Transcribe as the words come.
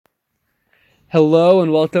Hello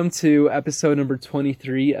and welcome to episode number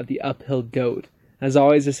 23 of The Uphill Goat. As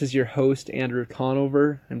always, this is your host, Andrew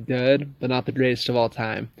Conover. I'm good, but not the greatest of all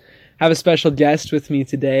time. I have a special guest with me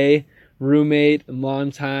today, roommate and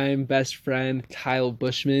longtime best friend, Kyle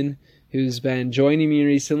Bushman, who's been joining me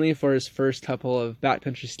recently for his first couple of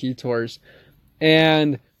backcountry ski tours.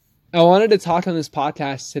 And I wanted to talk on this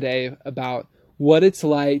podcast today about what it's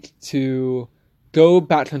like to go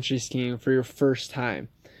backcountry skiing for your first time.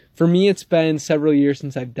 For me, it's been several years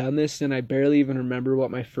since I've done this, and I barely even remember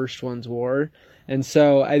what my first ones were. And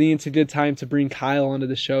so I think it's a good time to bring Kyle onto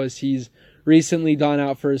the show as he's recently gone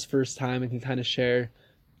out for his first time and can kind of share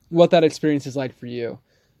what that experience is like for you.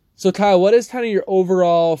 So Kyle, what is kind of your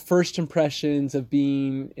overall first impressions of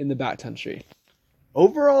being in the backcountry?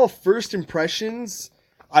 Overall first impressions,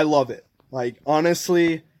 I love it. Like,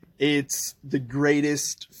 honestly, it's the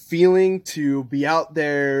greatest feeling to be out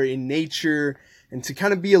there in nature and to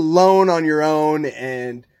kind of be alone on your own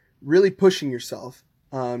and really pushing yourself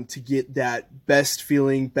to get that best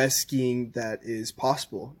feeling, best skiing that is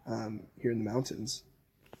possible here in the mountains.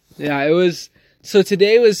 Yeah, it was. So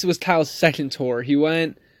today was Kyle's second tour. He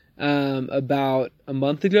went about a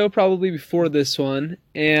month ago, probably before this one,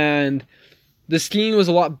 and the skiing was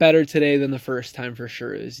a lot better today than the first time for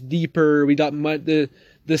sure. It was deeper. We got the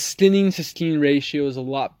stinning to skiing ratio was a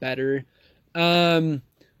lot better.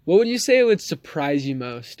 What would you say would surprise you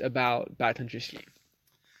most about backcountry skiing?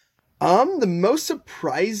 The most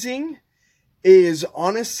surprising is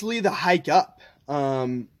honestly the hike up.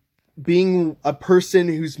 Being a person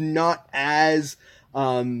who's not as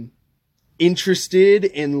interested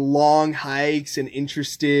in long hikes and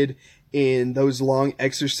interested in those long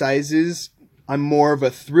exercises. I'm more of a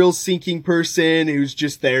thrill-seeking person who's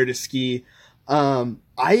just there to ski. I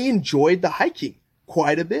enjoyed the hiking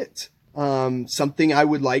quite a bit. Something I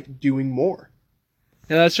would like doing more.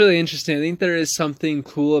 Yeah, that's really interesting. I think there is something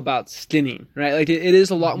cool about skinning, right? Like it is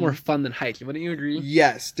a lot more fun than hiking. Wouldn't you agree?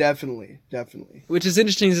 Yes, definitely. Which is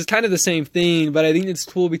interesting because it's kind of the same thing, but I think it's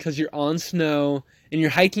cool because you're on snow and you're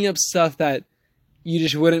hiking up stuff that you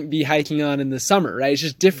just wouldn't be hiking on in the summer, right? It's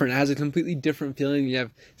just different. It has a completely different feeling. You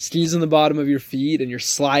have skis on the bottom of your feet and you're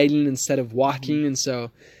sliding instead of walking. And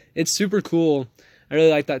so it's super cool. I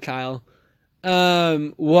really like that, Kyle.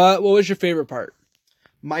 What was your favorite part?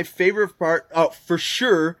 My favorite part, for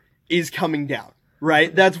sure, is coming down,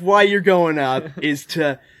 right? That's why you're going up, is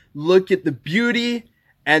to look at the beauty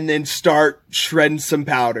and then start shredding some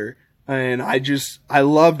powder. And I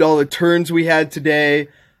loved all the turns we had today.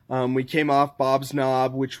 We came off Bob's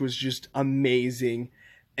Knob, which was just amazing.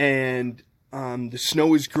 And, the snow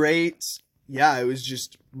was great. Yeah, it was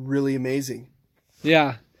just really amazing.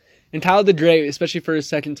 Yeah. And Kyle did great, especially for his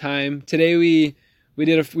second time. Today we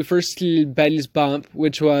first skied Betty's Bump,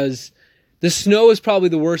 which was, the snow was probably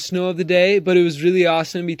the worst snow of the day, but it was really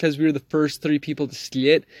awesome because we were the first 3 people to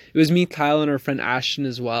ski it. It was me, Kyle, and our friend Ashton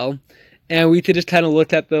as well. And we could just kind of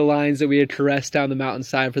look at the lines that we had caressed down the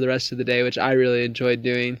mountainside for the rest of the day, which I really enjoyed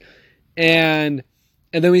doing. And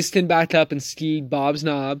then we skinned back up and skied Bob's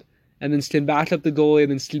Knob, and then skinned back up the goalie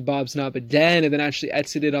and then skied Bob's Knob again, and then actually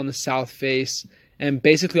exited on the south face and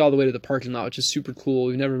basically all the way to the parking lot, which is super cool.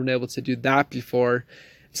 We've never been able to do that before.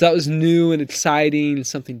 So that was new and exciting and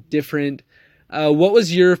something different. What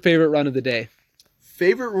was your favorite run of the day?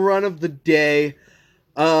 Favorite run of the day?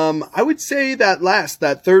 I would say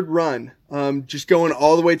that third run. Just going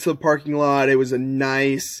all the way to the parking lot. It was a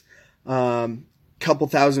nice couple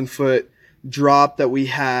 1,000-foot drop that we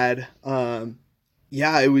had.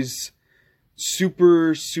 Yeah, it was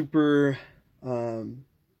super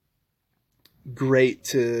great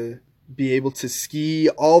to be able to ski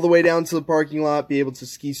all the way down to the parking lot, be able to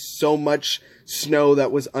ski so much snow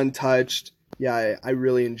that was untouched. Yeah, I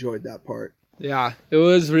really enjoyed that part. Yeah, it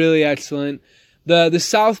was really excellent. The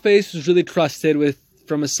south face was really crusted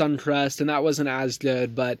from a sun crust, and that wasn't as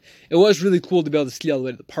good, but it was really cool to be able to ski all the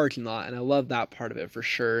way to the parking lot, and I love that part of it for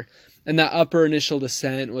sure. And that upper initial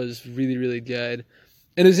descent was really, really good.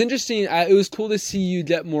 And it was interesting. It was cool to see you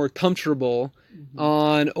get more comfortable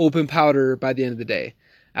on open powder by the end of the day.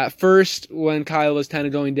 At first, when Kyle was kind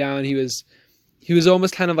of going down, he was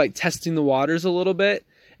almost kind of like testing the waters a little bit.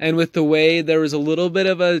 And with the way there was a little bit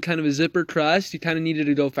of a kind of a zipper crust, he kind of needed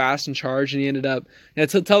to go fast and charge, and he ended up. Yeah,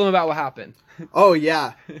 tell him about what happened. Oh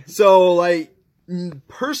yeah. So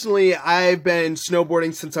personally, I've been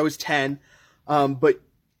snowboarding since I was 10, but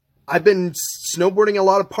I've been snowboarding a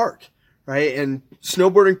lot of park. Right? And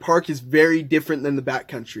snowboarding park is very different than the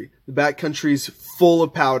backcountry. The backcountry is full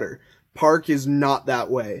of powder. Park is not that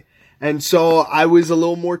way. And so I was a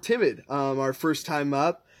little more timid. Our first time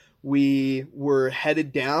up, we were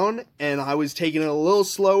headed down, and I was taking it a little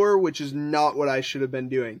slower, which is not what I should have been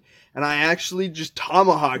doing. And I actually just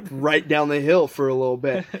tomahawked right down the hill for a little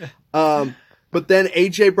bit. But then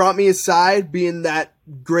AJ brought me aside, being that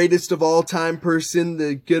greatest of all time person,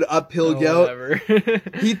 the good uphill goat.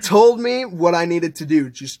 He told me what I needed to do.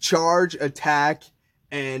 Just charge, attack,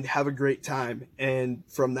 and have a great time. And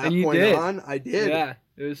from that point on, I did. Yeah,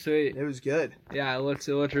 it was sweet. It was good. Yeah, it looked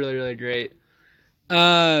really, really great.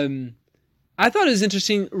 I thought it was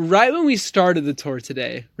interesting, right when we started the tour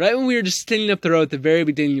today, right when we were just standing up the road at the very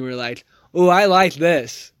beginning, you were like, oh, I like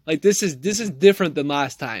this. Like, this is different than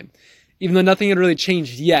last time. Even though nothing had really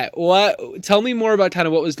changed yet. Tell me more about kind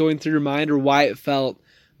of what was going through your mind or why it felt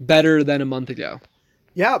better than a month ago.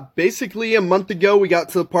 Yeah, basically a month ago we got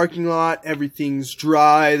to the parking lot. Everything's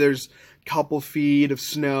dry. There's a couple feet of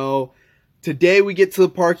snow. Today we get to the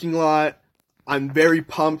parking lot. I'm very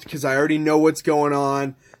pumped because I already know what's going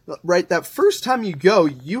on. Right, that first time you go,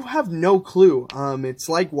 you have no clue. It's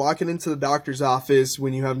like walking into the doctor's office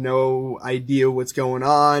when you have no idea what's going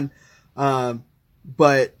on.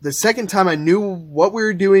 But the second time I knew what we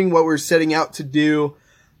were doing, what we were setting out to do,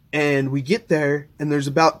 and we get there, and there's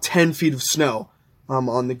about 10 feet of snow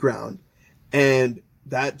on the ground. And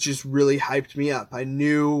that just really hyped me up. I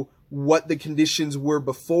knew what the conditions were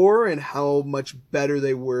before and how much better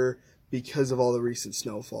they were because of all the recent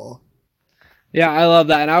snowfall. Yeah, I love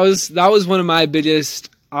that. And that was one of my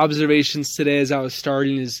biggest observations today as I was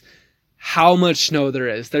starting is how much snow there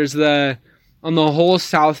is. On the whole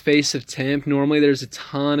south face of Temp, normally there's a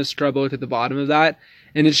ton of scrub oak at the bottom of that,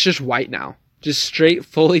 and it's just white now. Just straight,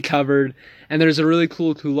 fully covered. And there's a really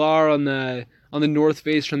cool couloir on the north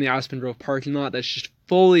face from the Aspen Grove parking lot that's just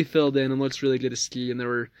fully filled in and looks really good to ski, and there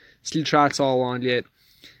were ski tracks all along it.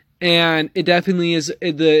 And it definitely is,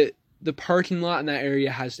 the parking lot in that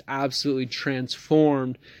area has absolutely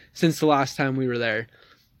transformed since the last time we were there.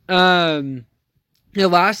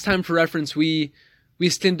 Last time, for reference, we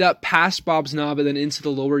skinned up past Bob's Knob and then into the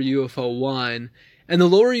lower UFO 1. And the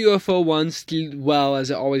lower UFO 1 skied well, as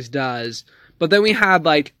it always does. But then we had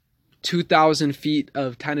like 2,000 feet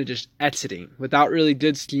of kind of just exiting without really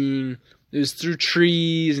good skiing. It was through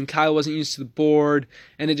trees, and Kyle wasn't used to the board,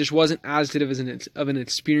 and it just wasn't as good of an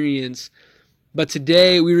experience. But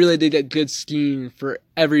today, we really did get good skiing for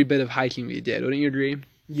every bit of hiking we did. Wouldn't you agree?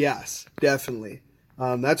 Yes, definitely.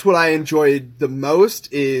 That's what I enjoyed the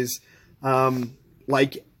most is...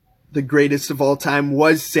 like the greatest of all time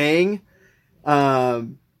was saying,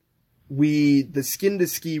 the skin to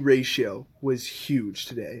ski ratio was huge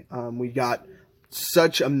today. We got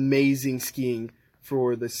such amazing skiing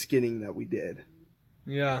for the skinning that we did.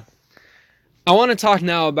 Yeah. I want to talk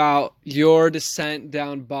now about your descent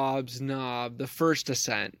down Bob's Knob, the first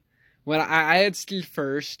descent. When I had skied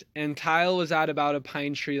first, and Kyle was at about a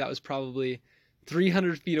pine tree that was probably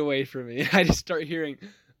 300 feet away from me. I just start hearing,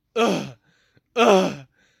 ugh,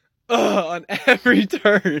 on every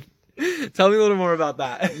turn. Tell me a little more about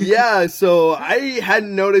that. Yeah, so I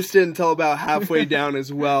hadn't noticed it until about halfway down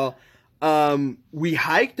as well. We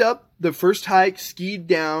hiked up the first hike, skied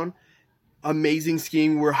down, amazing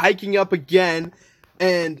skiing. We're hiking up again,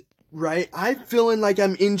 and right, I'm feeling like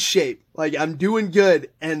I'm in shape, like I'm doing good,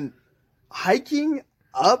 and hiking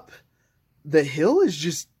up the hill is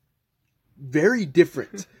just very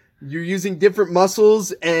different. You're using different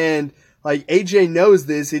muscles, and like AJ knows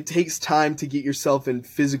this, it takes time to get yourself in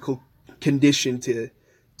physical condition to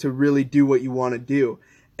really do what you want to do.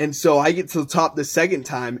 And so I get to the top the second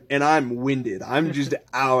time and I'm winded. I'm just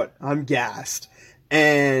out. I'm gassed.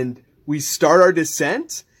 And we start our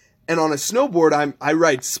descent, and on a snowboard, I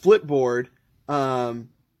ride split board.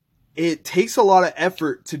 It takes a lot of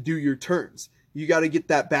effort to do your turns. You got to get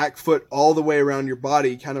that back foot all the way around your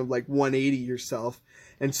body, kind of like 180 yourself.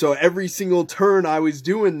 And so every single turn I was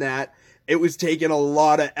doing that, it was taking a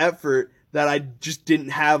lot of effort that I just didn't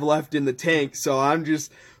have left in the tank. So I'm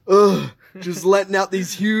just letting out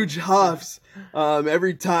these huge huffs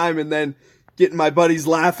every time, and then getting my buddies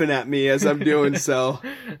laughing at me as I'm doing so.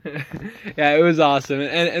 Yeah, it was awesome.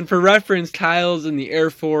 And for reference, Kyle's in the Air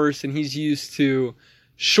Force, and he's used to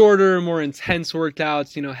shorter, more intense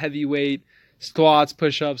workouts, heavyweight, squats,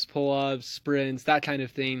 push-ups, pull-ups, sprints, that kind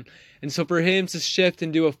of thing. And so for him to shift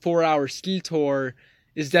and do a 4-hour ski tour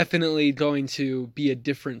is definitely going to be a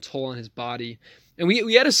different toll on his body. And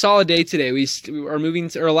we had a solid day today.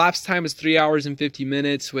 Our elapsed time was 3 hours and 50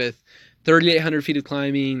 minutes with 3,800 feet of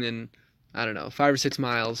climbing and, 5 or 6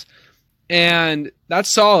 miles. And that's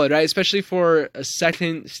solid, right? Especially for a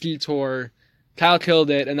second ski tour. Kyle killed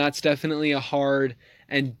it, and that's definitely a hard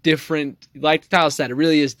and different, like Kyle said, it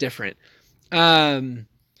really is different.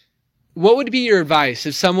 what would be your advice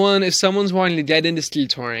if someone's wanting to get into ski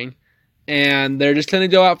touring and they're just going to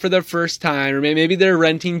go out for their first time, or maybe they're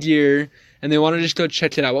renting gear and they want to just go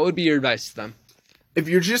check it out? What would be your advice to them? If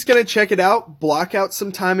you're just going to check it out, block out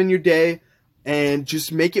some time in your day and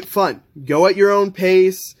just make it fun. Go at your own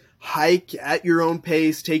pace, hike at your own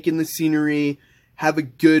pace, take in the scenery, have a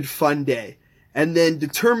good, fun day. And then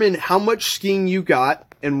determine how much skiing you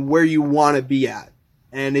got and where you want to be at.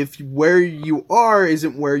 And if where you are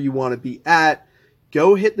isn't where you want to be at,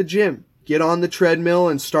 go hit the gym. Get on the treadmill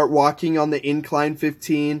and start walking on the incline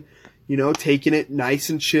 15, taking it nice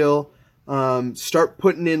and chill. Start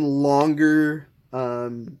putting in longer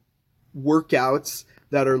workouts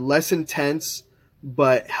that are less intense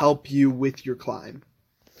but help you with your climb.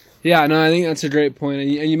 Yeah, no, I think that's a great point.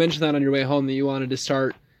 And you mentioned that on your way home that you wanted to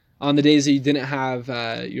start on the days that you didn't have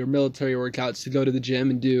your military workouts to go to the gym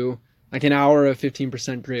and do like an hour of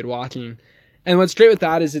 15% grade walking. And what's great with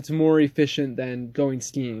that is it's more efficient than going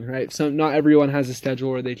skiing, right? So not everyone has a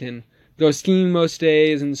schedule where they can go skiing most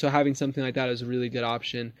days, and so having something like that is a really good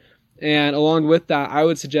option. And along with that, I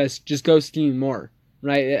would suggest just go skiing more,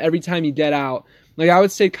 right? Every time you get out, like I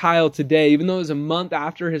would say Kyle today, even though it was a month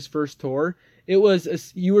after his first tour, you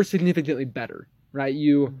were significantly better, right?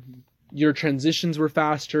 Your transitions were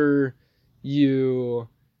faster, you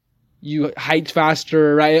hiked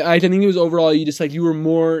faster, right? I think it was overall,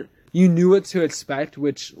 you knew what to expect,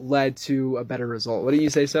 which led to a better result. What do you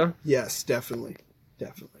say so? Yes, definitely.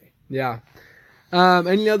 Yeah.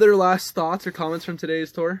 Any other last thoughts or comments from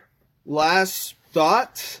today's tour? Last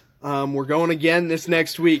thought, we're going again this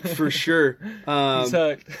next week for sure. He's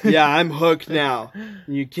hooked. Yeah, I'm hooked now.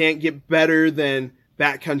 You can't get better than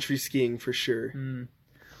backcountry skiing for sure.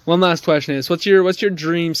 One last question is, what's your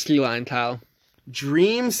dream ski line, Kyle?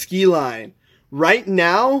 Dream ski line. Right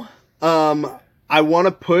now, I want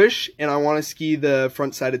to push and I want to ski the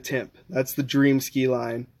front side of Timp. That's the dream ski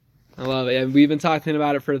line. I love it. And we've been talking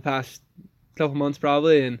about it for the past couple months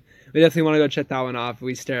probably, and we definitely want to go check that one off.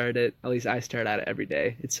 We stare at it, at least I stare at it every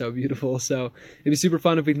day. It's so beautiful. So it'd be super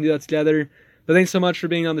fun if we can do that together. But thanks so much for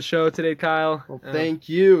being on the show today, Kyle. Well, thank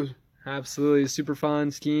you. Absolutely. Super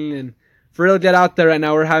fun skiing, and for real, get out there right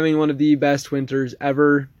now. We're having one of the best winters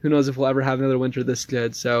ever. Who knows if we'll ever have another winter this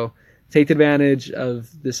good. So take advantage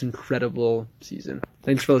of this incredible season.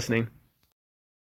 Thanks for listening.